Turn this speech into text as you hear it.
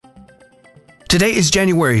Today is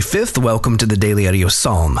January 5th. Welcome to the Daily Audio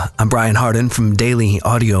Psalm. I'm Brian Hardin from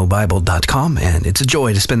dailyaudiobible.com, and it's a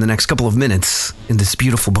joy to spend the next couple of minutes in this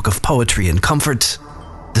beautiful book of poetry and comfort,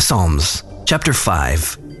 the Psalms, chapter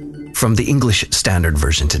 5, from the English Standard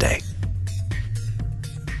Version today.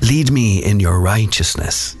 Lead me in your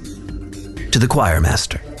righteousness. To the choir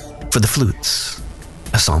master, for the flutes,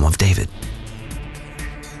 a psalm of David.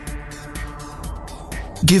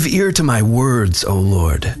 Give ear to my words, O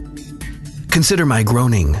Lord. Consider my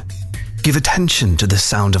groaning. Give attention to the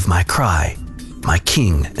sound of my cry, my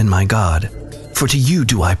King and my God. For to you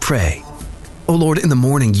do I pray. O Lord, in the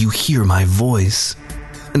morning you hear my voice.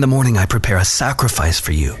 In the morning I prepare a sacrifice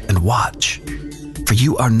for you and watch. For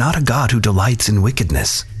you are not a God who delights in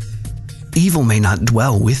wickedness. Evil may not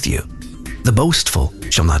dwell with you. The boastful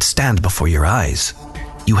shall not stand before your eyes.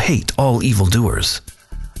 You hate all evildoers.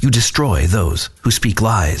 You destroy those who speak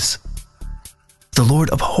lies. The Lord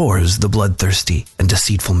abhors the bloodthirsty and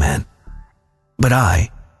deceitful man. But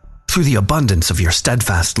I, through the abundance of your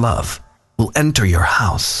steadfast love, will enter your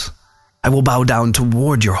house. I will bow down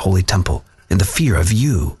toward your holy temple in the fear of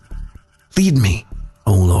you. Lead me,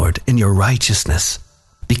 O Lord, in your righteousness.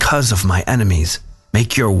 Because of my enemies,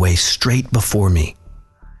 make your way straight before me.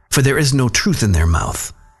 For there is no truth in their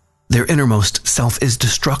mouth. Their innermost self is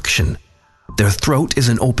destruction. Their throat is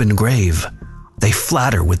an open grave. They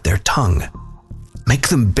flatter with their tongue. Make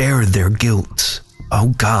them bear their guilt,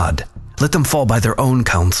 O God. Let them fall by their own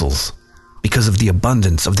counsels. Because of the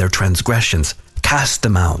abundance of their transgressions, cast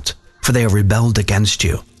them out, for they have rebelled against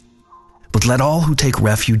you. But let all who take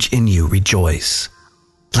refuge in you rejoice.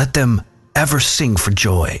 Let them ever sing for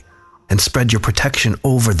joy, and spread your protection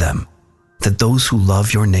over them, that those who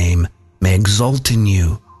love your name may exult in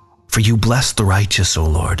you. For you bless the righteous, O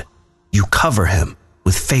Lord. You cover him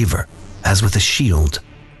with favor as with a shield.